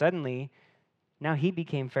dreams, but suddenly, now he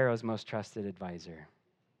became Pharaoh's most trusted advisor.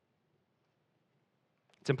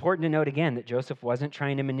 It's important to note again that Joseph wasn't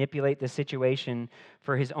trying to manipulate the situation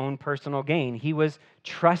for his own personal gain. He was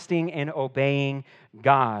trusting and obeying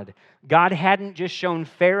God. God hadn't just shown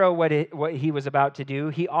Pharaoh what he was about to do.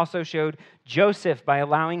 He also showed Joseph by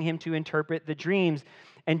allowing him to interpret the dreams.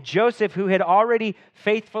 And Joseph, who had already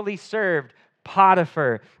faithfully served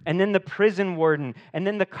Potiphar, and then the prison warden, and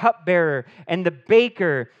then the cupbearer, and the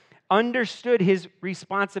baker, understood his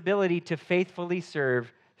responsibility to faithfully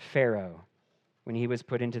serve Pharaoh when he was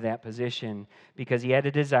put into that position, because he had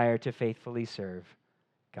a desire to faithfully serve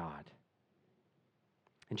God.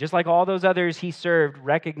 And just like all those others he served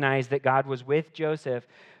recognized that God was with Joseph,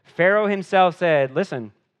 Pharaoh himself said,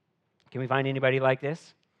 listen, can we find anybody like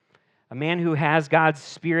this? A man who has God's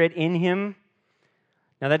Spirit in him.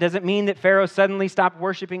 Now, that doesn't mean that Pharaoh suddenly stopped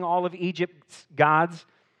worshiping all of Egypt's gods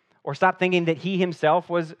or stopped thinking that he himself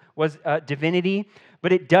was divinity,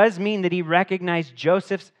 but it does mean that he recognized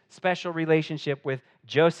Joseph's special relationship with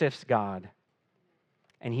Joseph's God,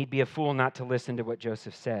 and he'd be a fool not to listen to what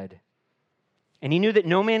Joseph said. And he knew that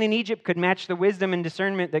no man in Egypt could match the wisdom and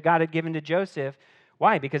discernment that God had given to Joseph.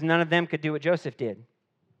 Why? Because none of them could do what Joseph did.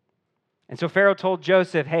 And so Pharaoh told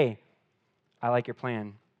Joseph, hey, I like your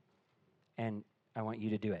plan, and I want you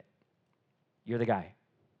to do it. You're the guy.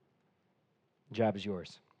 The job is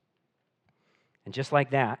yours. And just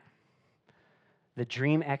like that, the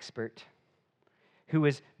dream expert who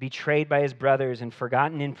was betrayed by his brothers and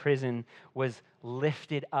forgotten in prison was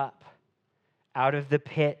lifted up out of the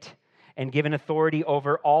pit and given authority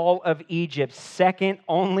over all of Egypt, second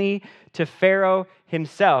only to Pharaoh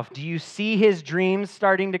himself. Do you see his dreams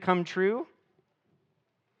starting to come true?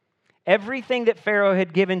 Everything that Pharaoh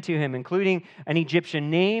had given to him, including an Egyptian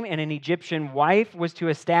name and an Egyptian wife, was to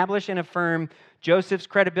establish and affirm Joseph's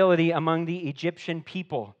credibility among the Egyptian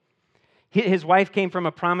people. His wife came from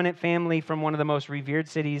a prominent family from one of the most revered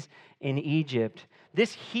cities in Egypt.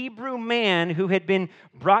 This Hebrew man who had been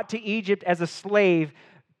brought to Egypt as a slave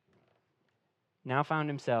now found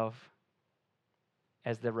himself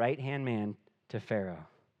as the right-hand man to Pharaoh,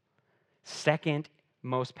 second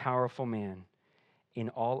most powerful man in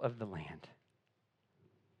all of the land.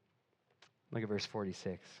 Look at verse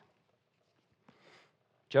 46.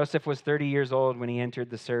 Joseph was 30 years old when he entered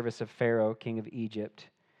the service of Pharaoh, king of Egypt.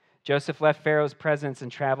 Joseph left Pharaoh's presence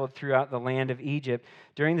and traveled throughout the land of Egypt.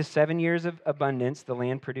 During the 7 years of abundance, the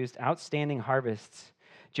land produced outstanding harvests.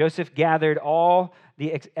 Joseph gathered all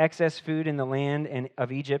the excess food in the land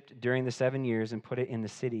of Egypt during the 7 years and put it in the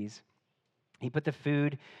cities. He put the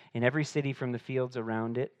food in every city from the fields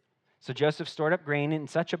around it. So Joseph stored up grain in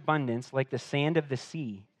such abundance, like the sand of the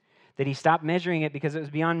sea, that he stopped measuring it because it was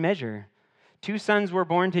beyond measure. 2 sons were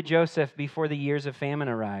born to Joseph before the years of famine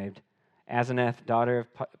arrived. Asenath, daughter of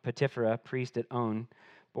Potiphera, priest at On,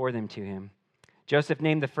 bore them to him. Joseph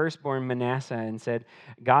named the firstborn Manasseh and said,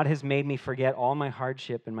 God has made me forget all my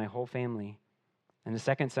hardship and my whole family. And the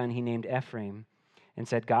second son he named Ephraim and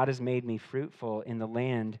said, God has made me fruitful in the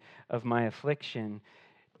land of my affliction.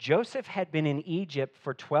 Joseph had been in Egypt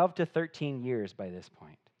for 12 to 13 years by this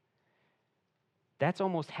point. That's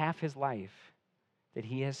almost half his life that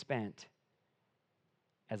he has spent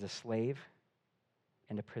as a slave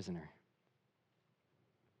and a prisoner.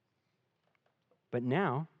 But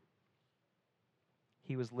now,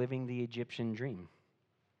 he was living the Egyptian dream.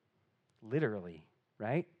 Literally,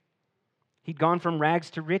 right? He'd gone from rags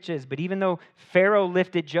to riches, but even though Pharaoh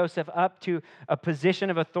lifted Joseph up to a position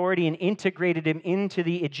of authority and integrated him into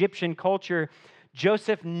the Egyptian culture,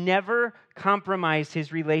 Joseph never compromised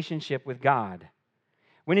his relationship with God.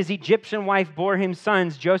 When his Egyptian wife bore him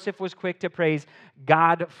sons, Joseph was quick to praise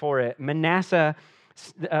God for it. Manasseh,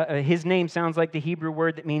 his name sounds like the Hebrew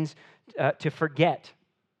word that means to forget.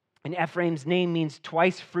 And Ephraim's name means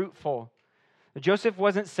twice fruitful. Joseph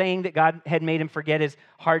wasn't saying that God had made him forget his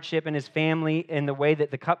hardship and his family in the way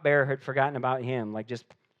that the cupbearer had forgotten about him, like just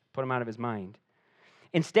put him out of his mind.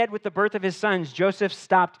 Instead, with the birth of his sons, Joseph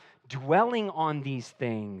stopped dwelling on these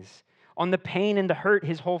things, on the pain and the hurt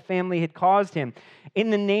his whole family had caused him.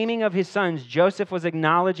 In the naming of his sons, Joseph was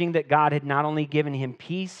acknowledging that God had not only given him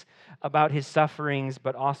peace about his sufferings,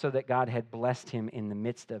 but also that God had blessed him in the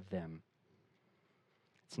midst of them.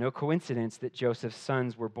 It's no coincidence that Joseph's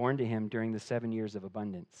sons were born to him during the 7 years of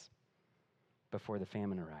abundance before the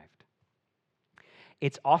famine arrived.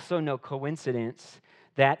 It's also no coincidence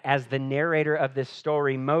that as the narrator of this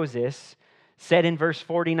story, Moses, said in verse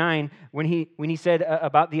 49, when he said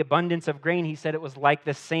about the abundance of grain, he said it was like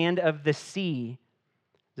the sand of the sea.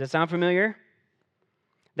 Does that sound familiar?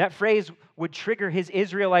 That phrase would trigger his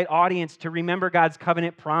Israelite audience to remember God's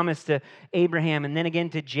covenant promise to Abraham and then again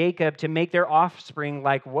to Jacob to make their offspring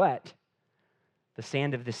like what? The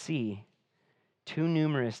sand of the sea, too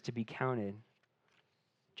numerous to be counted.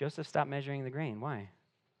 Joseph stopped measuring the grain. Why?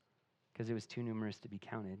 Because it was too numerous to be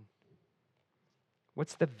counted.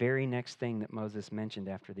 What's the very next thing that Moses mentioned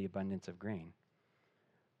after the abundance of grain?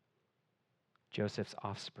 Joseph's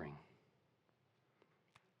offspring.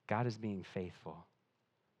 God is being faithful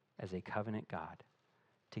as a covenant God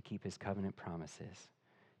to keep his covenant promises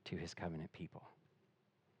to his covenant people.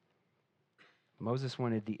 Moses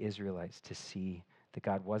wanted the Israelites to see that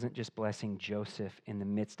God wasn't just blessing Joseph in the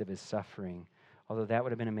midst of his suffering, although that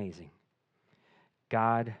would have been amazing.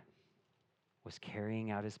 God was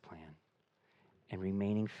carrying out his plan and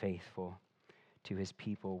remaining faithful to his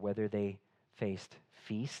people, whether they faced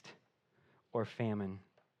feast or famine.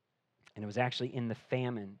 And it was actually in the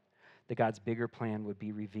famine that God's bigger plan would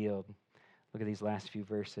be revealed. Look at these last few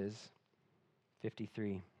verses,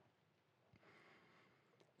 53.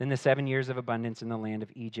 Then the 7 years of abundance in the land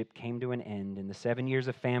of Egypt came to an end, and the 7 years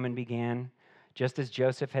of famine began, just as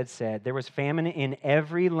Joseph had said. There was famine in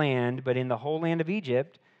every land, but in the whole land of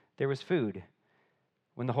Egypt there was food.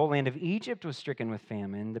 When the whole land of Egypt was stricken with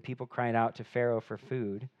famine, the people cried out to Pharaoh for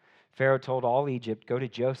food. Pharaoh told all Egypt, "Go to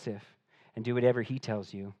Joseph and do whatever he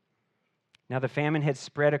tells you." Now the famine had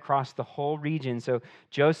spread across the whole region, so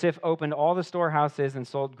Joseph opened all the storehouses and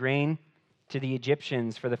sold grain to the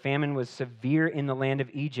Egyptians, for the famine was severe in the land of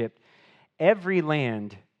Egypt. Every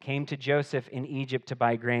land came to Joseph in Egypt to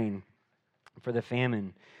buy grain, for the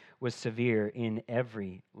famine was severe in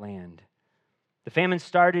every land. The famine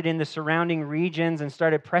started in the surrounding regions and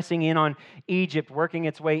started pressing in on Egypt, working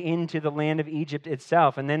its way into the land of Egypt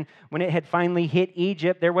itself. And then when it had finally hit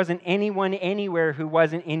Egypt, there wasn't anyone anywhere who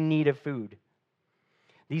wasn't in need of food.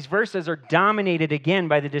 These verses are dominated again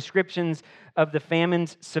by the descriptions of the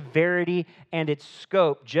famine's severity and its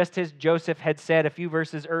scope, just as Joseph had said a few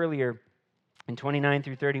verses earlier in 29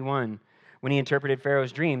 through 31 when he interpreted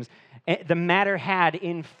Pharaoh's dreams. The matter had,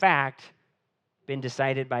 in fact, been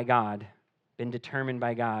decided by God, been determined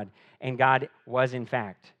by God, and God was, in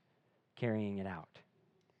fact, carrying it out.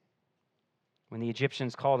 When the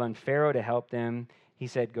Egyptians called on Pharaoh to help them, he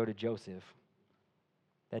said, "Go to Joseph.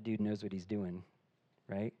 That dude knows what he's doing."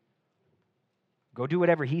 Right? Go do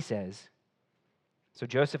whatever he says. So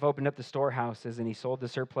Joseph opened up the storehouses and he sold the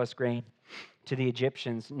surplus grain to the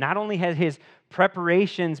Egyptians. Not only had his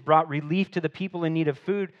preparations brought relief to the people in need of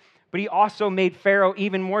food, but he also made Pharaoh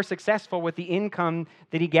even more successful with the income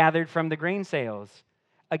that he gathered from the grain sales.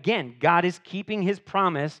 Again, God is keeping his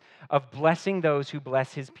promise of blessing those who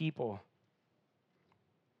bless his people.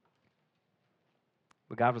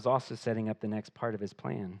 But God was also setting up the next part of his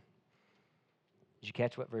plan. Did you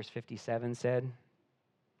catch what verse 57 said?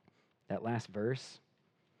 That last verse.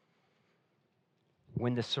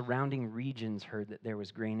 When the surrounding regions heard that there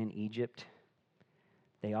was grain in Egypt,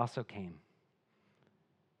 they also came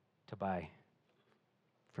to buy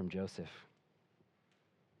from Joseph.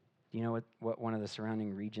 Do you know what one of the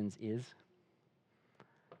surrounding regions is?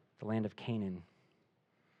 The land of Canaan.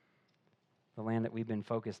 The land that we've been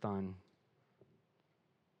focused on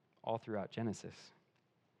all throughout Genesis.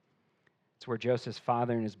 It's where Joseph's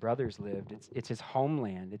father and his brothers lived. It's his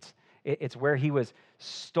homeland. It's where he was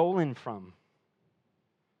stolen from.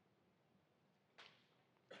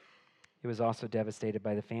 It was also devastated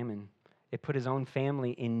by the famine. It put his own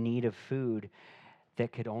family in need of food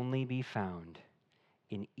that could only be found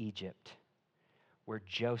in Egypt, where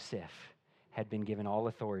Joseph had been given all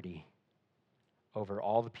authority over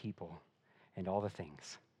all the people and all the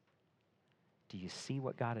things. Do you see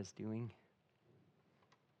what God is doing?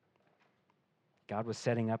 God was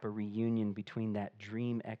setting up a reunion between that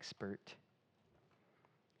dream expert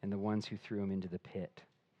and the ones who threw him into the pit.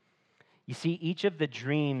 You see, each of the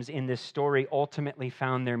dreams in this story ultimately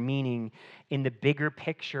found their meaning in the bigger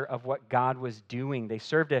picture of what God was doing. They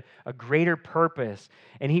served a greater purpose,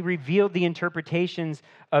 and he revealed the interpretations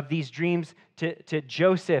of these dreams to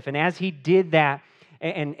Joseph. And as he did that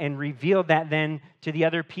and revealed that then to the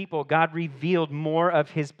other people, God revealed more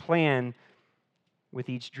of his plan with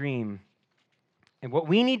each dream. And what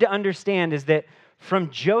we need to understand is that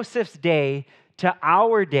from Joseph's day to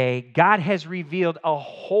our day, God has revealed a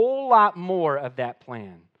whole lot more of that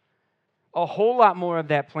plan. A whole lot more of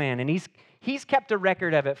that plan. And he's kept a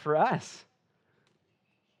record of it for us.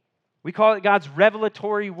 We call it God's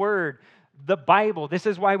revelatory word, the Bible. This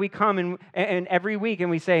is why we come and every week and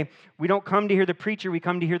we say, we don't come to hear the preacher, we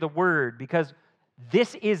come to hear the word, because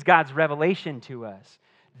this is God's revelation to us.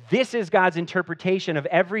 This is God's interpretation of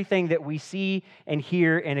everything that we see and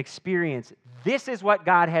hear and experience. This is what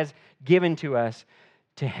God has given to us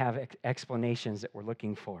to have explanations that we're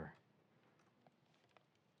looking for.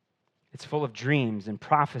 It's full of dreams and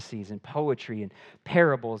prophecies and poetry and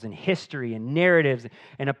parables and history and narratives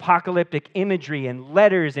and apocalyptic imagery and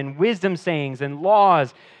letters and wisdom sayings and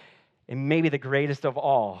laws. And maybe the greatest of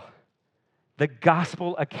all, the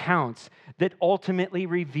gospel accounts that ultimately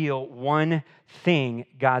reveal one thing: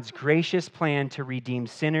 God's gracious plan to redeem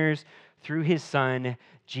sinners through his Son,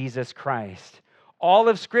 Jesus Christ. All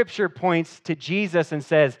of Scripture points to Jesus and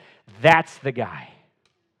says, that's the guy.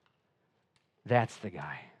 That's the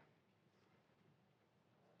guy.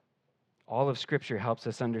 All of Scripture helps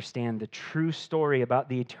us understand the true story about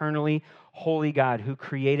the eternally holy God who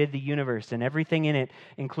created the universe and everything in it,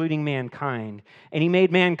 including mankind. And he made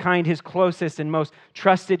mankind his closest and most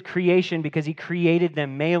trusted creation because he created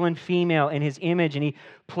them male and female in his image, and he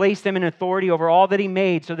placed them in authority over all that he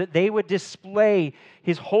made so that they would display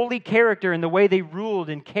his holy character in the way they ruled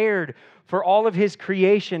and cared for all of his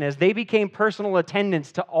creation as they became personal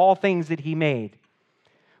attendants to all things that he made.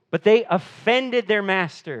 But they offended their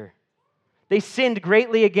master. They sinned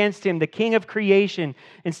greatly against him, the King of creation.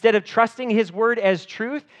 Instead of trusting his word as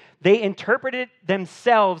truth, they interpreted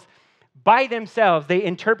themselves by themselves. They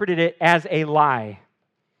interpreted it as a lie.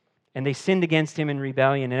 And they sinned against him in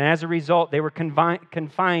rebellion. And as a result, they were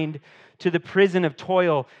confined to the prison of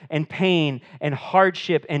toil and pain and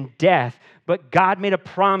hardship and death. But God made a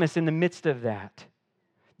promise in the midst of that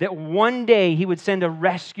one day he would send a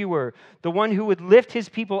rescuer, the one who would lift his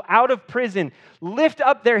people out of prison, lift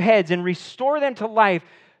up their heads, and restore them to life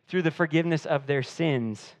through the forgiveness of their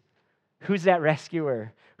sins. Who's that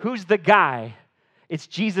rescuer? Who's the guy? It's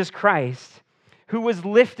Jesus Christ, who was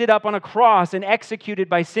lifted up on a cross and executed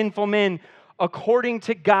by sinful men according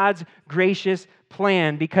to God's gracious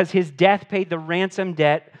plan, because his death paid the ransom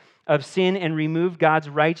debt of sin and removed God's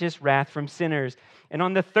righteous wrath from sinners. And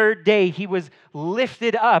on the third day, he was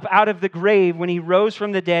lifted up out of the grave when he rose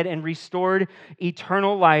from the dead and restored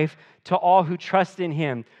eternal life to all who trust in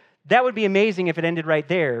him. That would be amazing if it ended right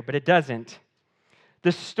there, but it doesn't.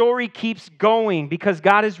 The story keeps going because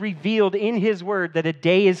God has revealed in his word that a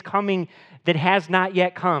day is coming that has not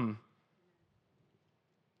yet come,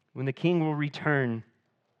 when the king will return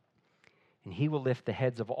and he will lift the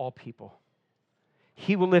heads of all people.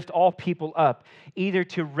 He will lift all people up, either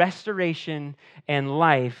to restoration and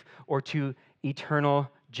life or to eternal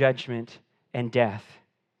judgment and death.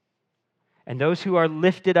 And those who are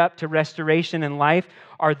lifted up to restoration and life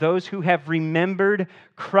are those who have remembered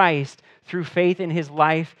Christ through faith in his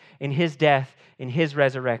life, in his death, in his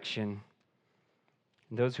resurrection.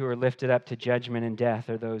 And those who are lifted up to judgment and death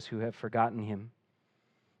are those who have forgotten him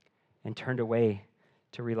and turned away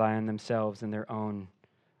to rely on themselves and their own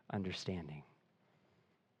understanding,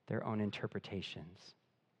 their own interpretations.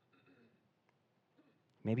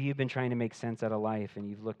 Maybe you've been trying to make sense out of life and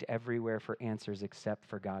you've looked everywhere for answers except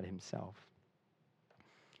for God himself.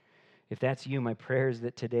 If that's you, my prayer is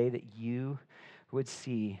that today that you would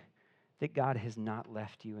see that God has not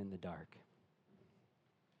left you in the dark.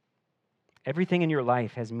 Everything in your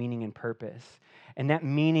life has meaning and purpose. And that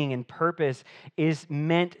meaning and purpose is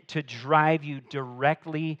meant to drive you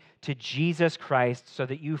directly to Jesus Christ so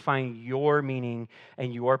that you find your meaning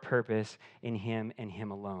and your purpose in him and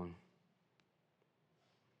him alone.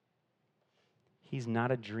 He's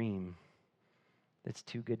not a dream that's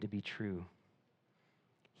too good to be true.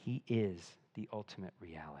 He is the ultimate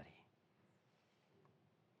reality.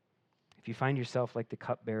 If you find yourself like the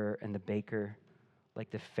cupbearer and the baker,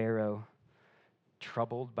 like the Pharaoh,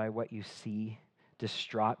 troubled by what you see,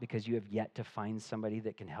 distraught because you have yet to find somebody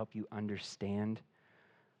that can help you understand,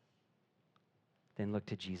 then look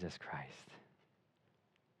to Jesus Christ.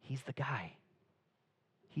 He's the guy.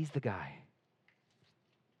 He's the guy.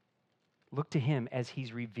 Look to him as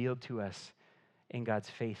he's revealed to us in God's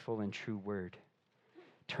faithful and true word.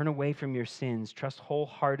 Turn away from your sins, trust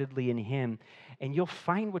wholeheartedly in him, and you'll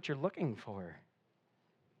find what you're looking for: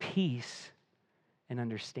 peace and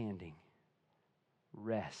understanding,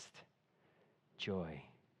 rest, joy,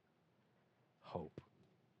 hope.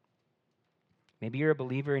 Maybe you're a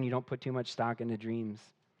believer and you don't put too much stock into dreams.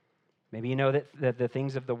 Maybe you know that the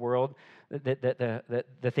things of the world, that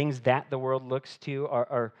the things that the world looks to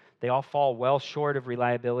are they all fall well short of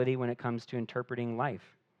reliability when it comes to interpreting life.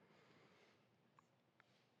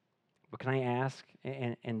 But can I ask,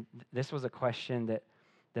 and this was a question that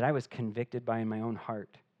I was convicted by in my own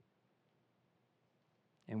heart,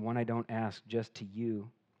 and one I don't ask just to you,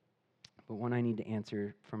 but one I need to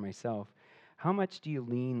answer for myself. How much do you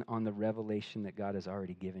lean on the revelation that God has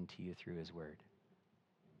already given to you through his word?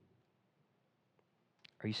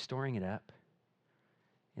 Are you storing it up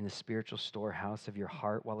in the spiritual storehouse of your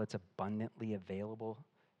heart while it's abundantly available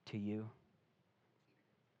to you?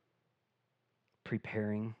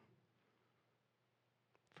 Preparing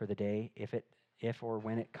for the day, if or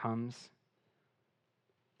when it comes,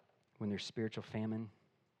 when there's spiritual famine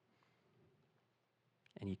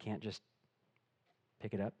and you can't just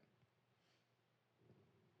pick it up?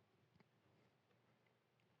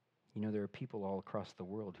 You know, there are people all across the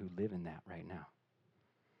world who live in that right now.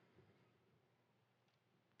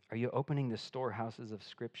 Are you opening the storehouses of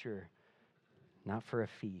Scripture not for a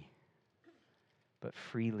fee, but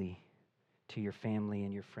freely to your family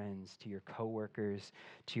and your friends, to your coworkers,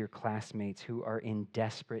 to your classmates who are in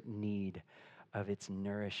desperate need of its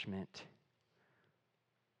nourishment?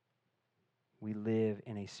 We live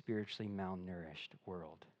in a spiritually malnourished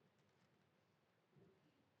world.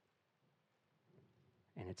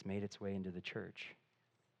 And it's made its way into the church.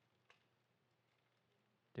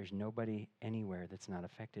 There's nobody anywhere that's not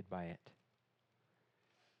affected by it.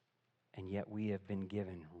 And yet we have been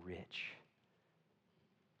given rich,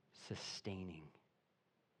 sustaining,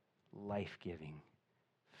 life-giving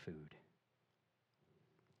food.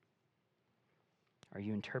 Are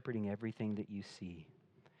you interpreting everything that you see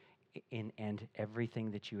and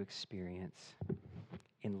everything that you experience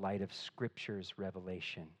in light of Scripture's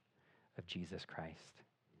revelation of Jesus Christ?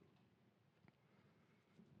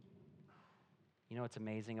 You know what's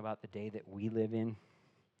amazing about the day that we live in?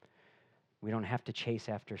 We don't have to chase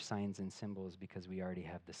after signs and symbols because we already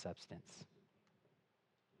have the substance.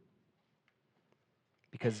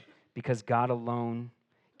 Because God alone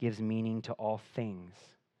gives meaning to all things,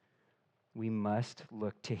 we must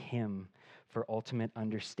look to him for ultimate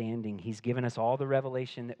understanding. He's given us all the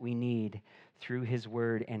revelation that we need through his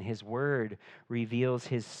word, and his word reveals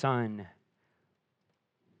his Son,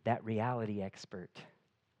 that reality expert,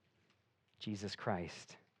 Jesus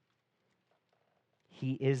Christ.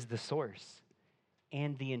 He is the source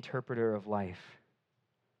and the interpreter of life.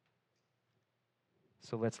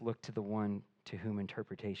 So let's look to the one to whom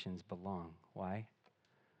interpretations belong. Why?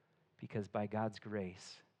 Because by God's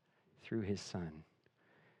grace, through his Son,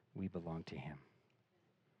 we belong to him.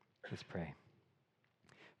 Let's pray.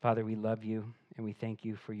 Father, we love you and we thank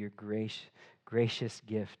you for your gracious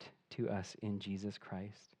gift to us in Jesus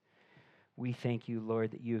Christ. We thank you,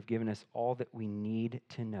 Lord, that you have given us all that we need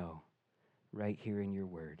to know right here in your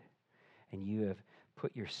word. And you have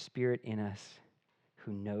put your Spirit in us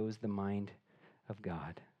who knows the mind of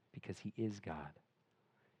God, because he is God,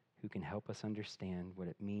 who can help us understand what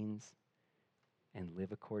it means and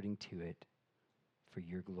live according to it for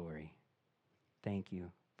your glory. Thank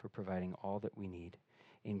you for providing all that we need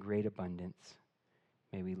in great abundance.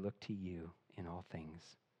 May we look to you in all things.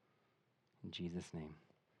 In Jesus' name.